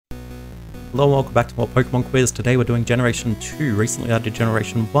Hello and welcome back to more Pokemon Quiz. Today we're doing Generation 2. Recently I did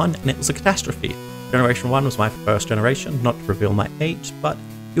Generation 1 and it was a catastrophe. Generation 1 was my first generation, not to reveal my age, but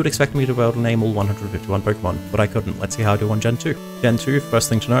you would expect me to be able to name all 151 Pokemon, but I couldn't. Let's see how I do on Gen 2. Gen 2, first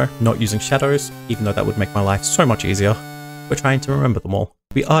thing to know, not using shadows, even though that would make my life so much easier. We're trying to remember them all.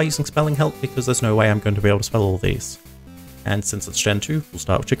 We are using spelling help because there's no way I'm going to be able to spell all these. And since it's Gen 2, we'll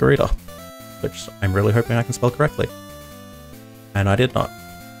start with Chikorita, which I'm really hoping I can spell correctly. And I did not.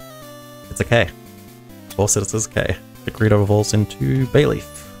 It's a K. Of course it is a K. Chikorita evolves into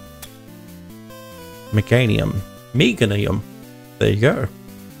Bayleaf. Meganium. Meganium. There you go.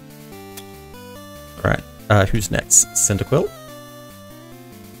 Alright, who's next? Cyndaquil.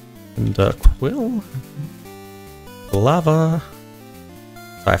 Cyndaquil. Lava.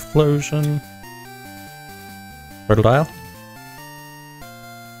 Typhlosion. Totodile.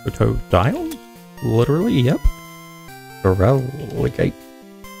 Totodile? Literally, yep. Relegate.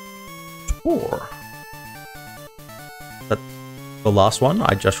 But the last one,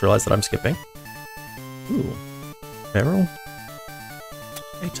 I just realized that I'm skipping. Ooh. Feral.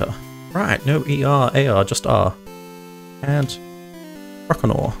 Eta. Right, no ER, AR, just R. And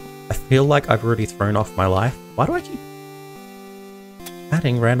Croconor. I feel like I've already thrown off my life. Why do I keep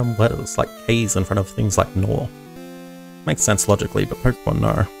adding random letters like K's in front of things like Nor? Makes sense logically, but Pokemon,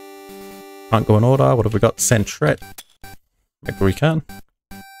 no. Can't go in order. What have we got? Sentret. Maybe we can.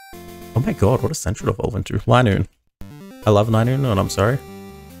 Oh my god, what does Sentret evolve into? Linoon. I love Linoon, and I'm sorry.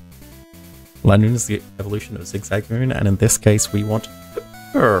 Linoon is the evolution of Zigzagoon, and in this case we want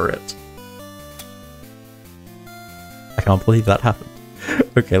it. I can't believe that happened.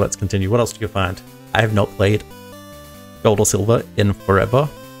 Okay, let's continue. What else do you find? I have not played Gold or Silver in forever.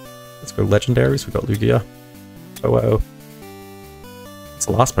 Let's go legendaries. We've got Lugia. Oh. It's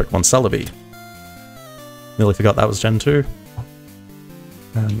the last Pokemon, Celebi. Nearly forgot that was Gen 2.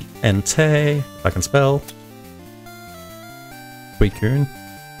 Entei, if I can spell. Suicune.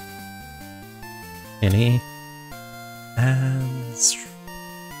 Any. And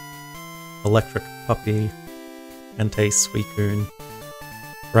Electric Puppy. Entei, Suicune.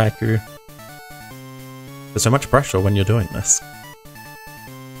 Raikou. There's so much pressure when you're doing this.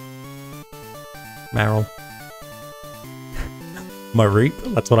 Marill.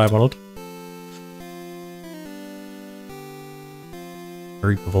 Mareep, that's what I wanted.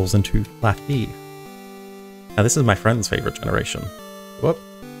 Mareep evolves into Laffy. Now this is my friend's favorite generation. Whoop.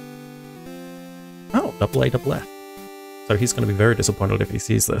 Oh, double A, double F. So he's going to be very disappointed if he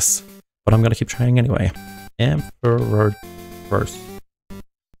sees this. But I'm going to keep trying anyway. Ampharos.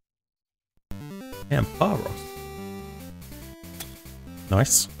 Ampharos.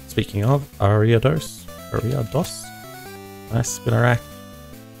 Nice. Speaking of, Ariados. Nice, Spinarak.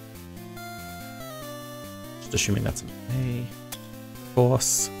 Just assuming that's an A. Of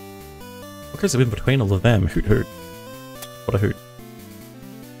course. What goes in between all of them? Hoot Hoot. What a hoot.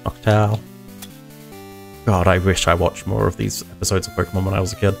 Noctowl. God, I wish I watched more of these episodes of Pokemon when I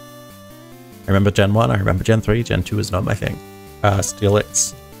was a kid. I remember Gen 1, I remember Gen 3, Gen 2 is not my thing.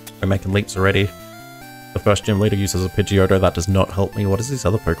 Steelix. We're making leaps already. The first gym leader uses a Pidgeotto, that does not help me. What is this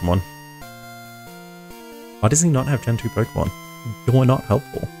other Pokemon? Why does he not have Gen 2 Pokemon? You're not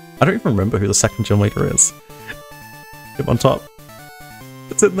helpful. I don't even remember who the second gym leader is. Him on top.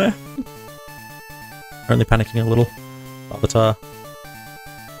 It's in there. Only panicking a little. Larvitar.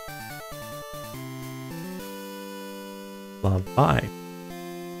 Larvi.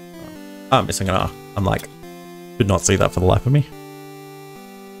 Oh, I'm missing an R. I'm like, did not see that for the life of me.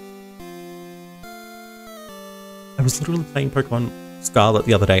 I was literally playing Pokemon Scarlet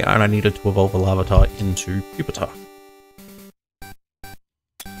the other day and I needed to evolve a Larvitar into Pupitar.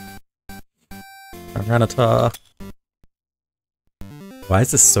 Tyranitar. Why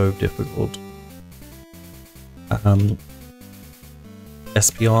is this so difficult?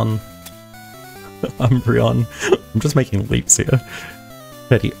 Espeon. Umbreon. I'm just making leaps here.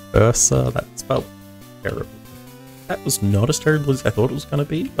 Petty Ursa. That spelled terrible. That was not as terrible as I thought it was going to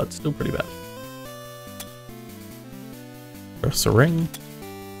be, but still pretty bad. Ursa Ring.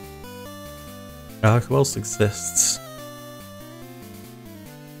 Who else exists?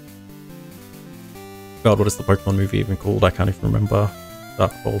 God, what is the Pokemon movie even called? I can't even remember.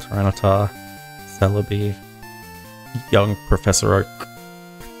 Dark Ball, Tyranitar, Celebi, Young Professor Oak.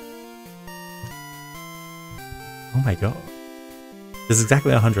 Oh my god. This is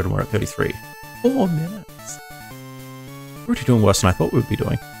exactly 100 and we're at 33. 4 minutes. We're already doing worse than I thought we would be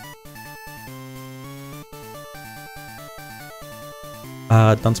doing.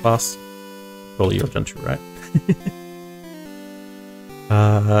 Dunsparce. Surely you're Gen 2, right?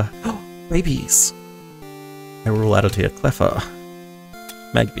 Babies. I will add it here. Cleffa.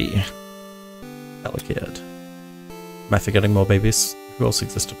 Magby. Delicate. Am I forgetting more babies? Who else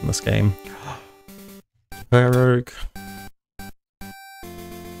existed in this game? Rogue.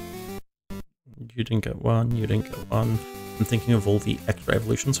 You didn't get one, you didn't get one. I'm thinking of all the extra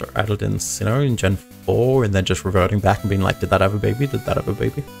evolutions that are added in Sinnoh in Gen 4 and then just reverting back and being like, did that have a baby? Did that have a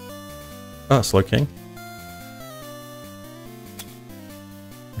baby? Oh, Slow King.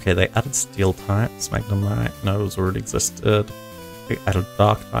 Okay, they added Steel types, Magnum Knight, no, those already existed. They added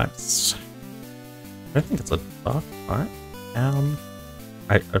Dark types. I don't think it's a Dark type.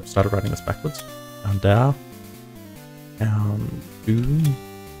 I started writing this backwards. Down. Doom.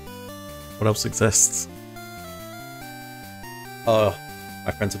 What else exists? Oh,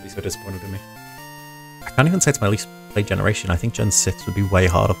 my friends would be so disappointed in me. I can't even say it's my least played generation. I think Gen 6 would be way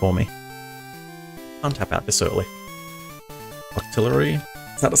harder for me. Can't tap out this early. Artillery.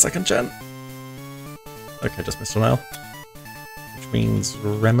 Is that a second gen? Okay, just missed an L. Which means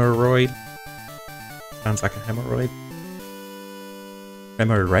Remoroid. Sounds like a hemorrhoid.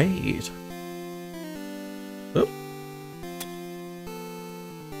 Remoraid. Oh.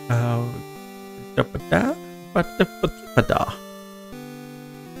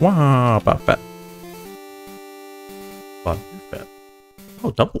 Wow, Buffett. Buffett.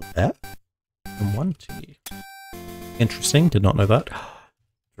 Oh, double F and 1 T. Interesting, did not know that.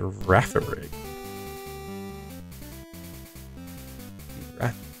 Girafarig.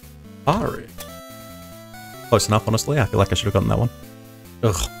 Girafarig. Close enough, honestly. I feel like I should have gotten that one.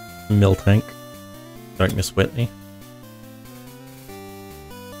 Ugh. Miltank. Don't miss Whitney.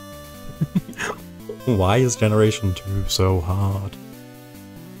 Why is Generation 2 so hard?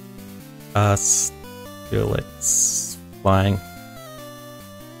 Steelix. Flying.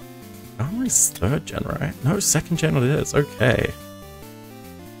 Armory's 3rd gen, right? No, 2nd gen it is. Okay.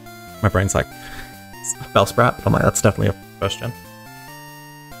 My brain's like, Bellsprout, but I'm like, that's definitely a 1st gen.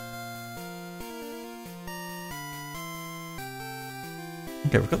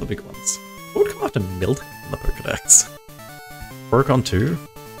 Okay, we've got the big ones. What would come after Miltank in the Pokedex? Oricon 2?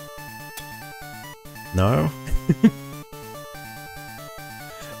 No?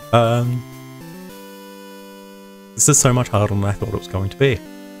 This is so much harder than I thought it was going to be.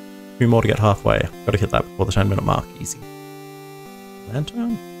 2 more to get halfway. Gotta hit that before the 10-minute mark. Easy.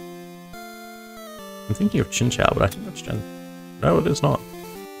 Lantern? I'm thinking of Chinchou, but I think that's Gen... No, it is not.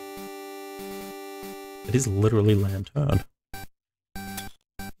 It is literally Lantern.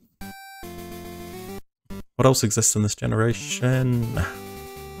 What else exists in this generation?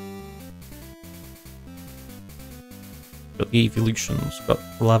 Got the evolutions, got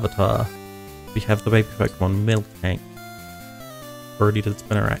Lavatar. We have the baby Pokemon Miltank. Already did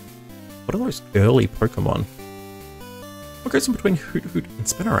Spinarak. What are those early Pokemon? What goes in between Hoot Hoot and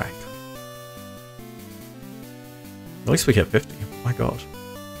Spinarak? At least we get 50. Oh my god.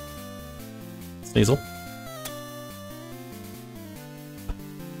 Sneasel.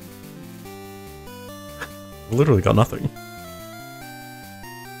 Literally got nothing.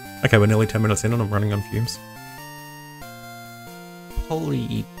 Okay, we're nearly 10 minutes in and I'm running on fumes.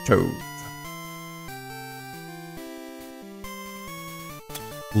 Politoed.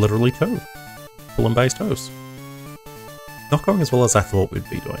 Literally Toad. Full and base toes. Not going as well as I thought we'd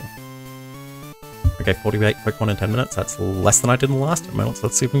be doing. Okay, 48 Pokemon in 10 minutes. That's less than I did in the last 10 minutes.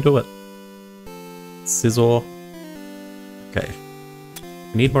 Let's see if we can do it. Scizor. Okay.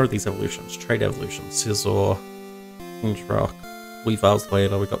 We need more of these evolutions. Trade evolutions. Scizor. Kingdrock. Weavile's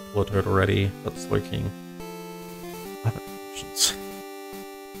later. We got Politoed already. Got Slowking. Other evolutions.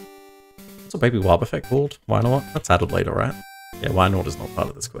 What's a baby Wobbuffet called? Wynort? That's added later, right? Yeah, Wynort is not part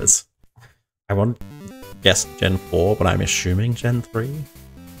of this quiz. I want to guess Gen 4, but I'm assuming Gen 3?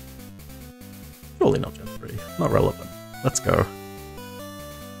 Surely not Gen 3. Not relevant. Let's go.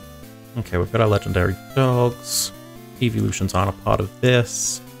 Okay, we've got our legendary dogs. Evolutions aren't a part of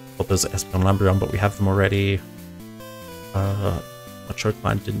this. Well, there's Espeon and Umbreon, but we have them already. A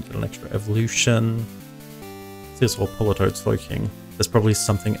Chokemine didn't get an extra evolution. Scizor, Politoed, Slowking. There's probably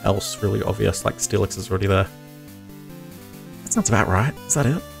something else really obvious, like Steelix is already there. That sounds about right. Is that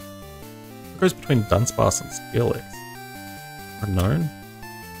it? What goes between Dunsparce and Steelix? Unknown?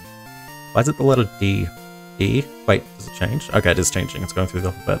 Why is it the letter D? D? Wait, does it change? Okay, it is changing. It's going through the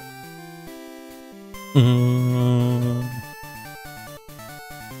alphabet.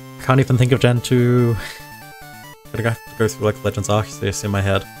 Can't even think of Gen 2. Gotta have to go through like Legends Arceus in my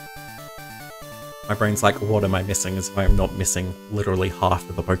head. My brain's like, what am I missing? As if I'm not missing literally half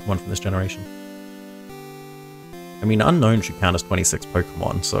of the Pokemon from this generation. I mean, Unknown should count as 26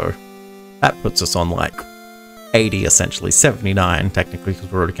 Pokemon, so that puts us on like 80 essentially, 79 technically, because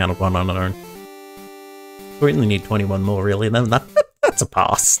we already counted one Unknown. We only need 21 more really, and then that's a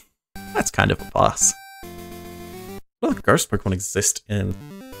pass. That's kind of a boss. What other ghost Pokemon exist in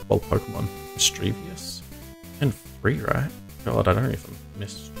old Pokemon? Mischievous? And 3, right? God, I don't even.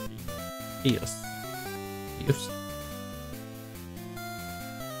 Mischievous. Yes.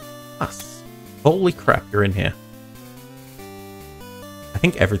 Us. Holy crap, you're in here. I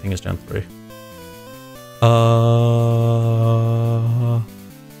think everything is Gen 3.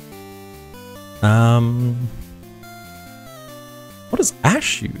 What does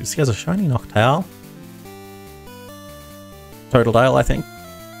Ash use? He has a shiny Noctowl. Totodile, I think.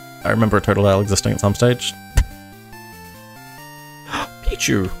 I remember a Totodile existing at some stage.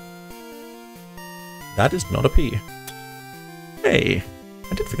 Pichu! That is not a P. Hey,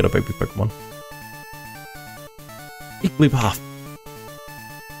 I did forget a baby Pokemon. Igglybuff.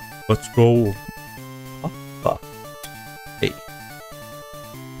 Let's go. Hey.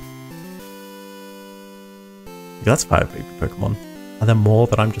 That's 5 baby Pokemon. Are there more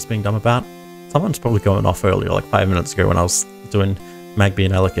that I'm just being dumb about? Someone's probably going off earlier, like 5 minutes ago when I was doing Magby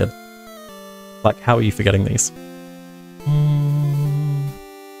and Elekid. Like, how are you forgetting these?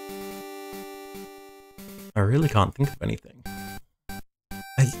 I really can't think of anything.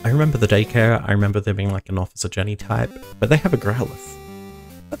 I remember the daycare, I remember there being like an Officer Jenny type, but they have a Growlithe.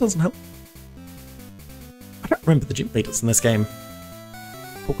 That doesn't help. I don't remember the gym leaders in this game.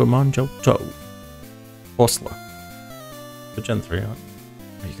 Pokemon Johto. Horsler. The Gen 3, aren't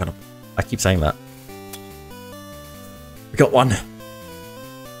you? Kind of. I keep saying that. We got one.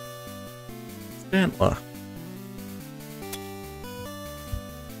 Stantler.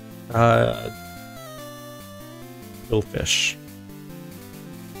 Billfish.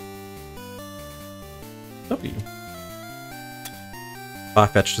 W.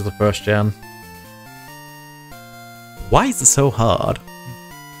 Farfetch'd is the first gen. Why is it so hard?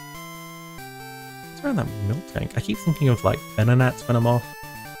 What's around that Miltank? I keep thinking of like Venonat, Venomoth.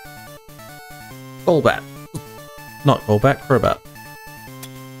 Golbat. Not Golbat, Crobat.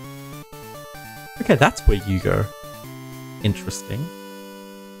 Okay, that's where you go. Interesting.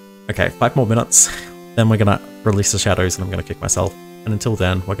 Okay, 5 more minutes. Then we're gonna release the shadows and I'm gonna kick myself. And until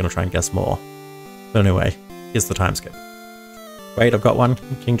then, we're gonna try and guess more. So anyway, here's the time skip. Wait, I've got one.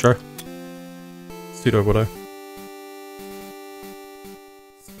 Kingdra. Pseudo Widow.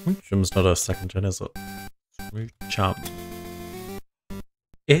 Smoochum's not a second gen, is it? Smoochum.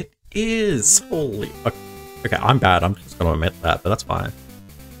 It is! Holy... Okay, I'm bad. I'm just gonna admit that, but that's fine.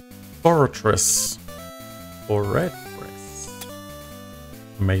 Fortress. Fortress.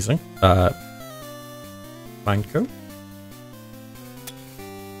 Amazing. Mineco.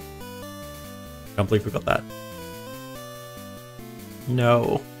 Can't believe we got that.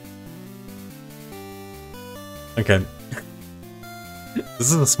 No. Okay.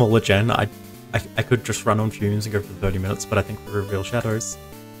 This is a smaller gen. I could just run on fumes and go for 30 minutes, but I think we reveal shadows.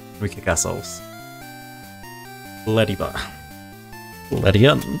 We kick ourselves. Lediba.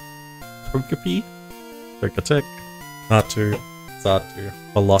 Ledian. Togepi. Togetic. Natu. Zatu.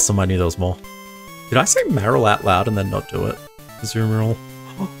 Blossom, I knew there was more. Did I say Marill out loud and then not do it? Zoomerl.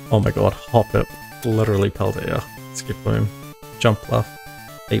 Oh my god, Hoppip. Literally Paldea. Skiploom. Jumpluff.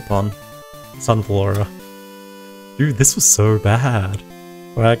 Apon. Sunflora. Dude, this was so bad.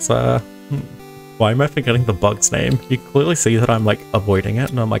 Waxar. Why am I forgetting the bug's name? You can clearly see that I'm like avoiding it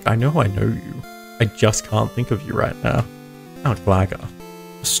and I'm like, I know you. I just can't think of you right now. Outflagger.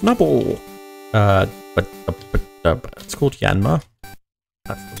 Snubble. But it's called Yanma.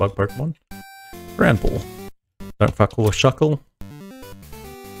 That's the bug Pokemon. Granbull. Don't fuckle or shuckle.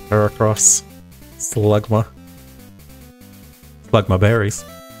 Heracross. Slugma. Slugma berries.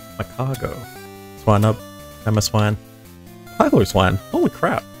 Macargo. Swinub. Swine. Swine. Holy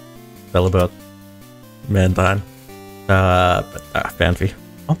crap. Bellabird. Mandine. Phanpy.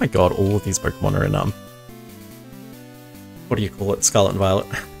 Oh my god, all of these Pokemon are in, what do you call it? Scarlet and Violet.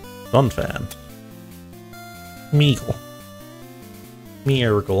 Donphan. Meagle.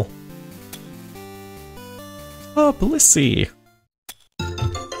 Miracle. Oh, Blissey.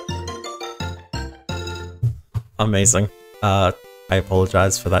 Amazing. I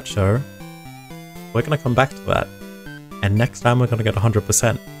apologize for that show. We're gonna come back to that. And next time we're gonna get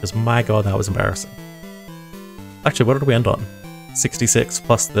 100%, because my god, that was embarrassing. Actually, what did we end on? 66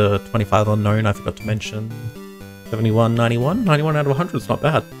 plus the 25 unknown, I forgot to mention. 71, 91? 91 out of 100 is not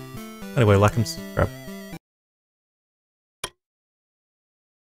bad. Anyway, like and subscribe.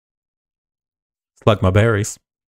 Slug my berries.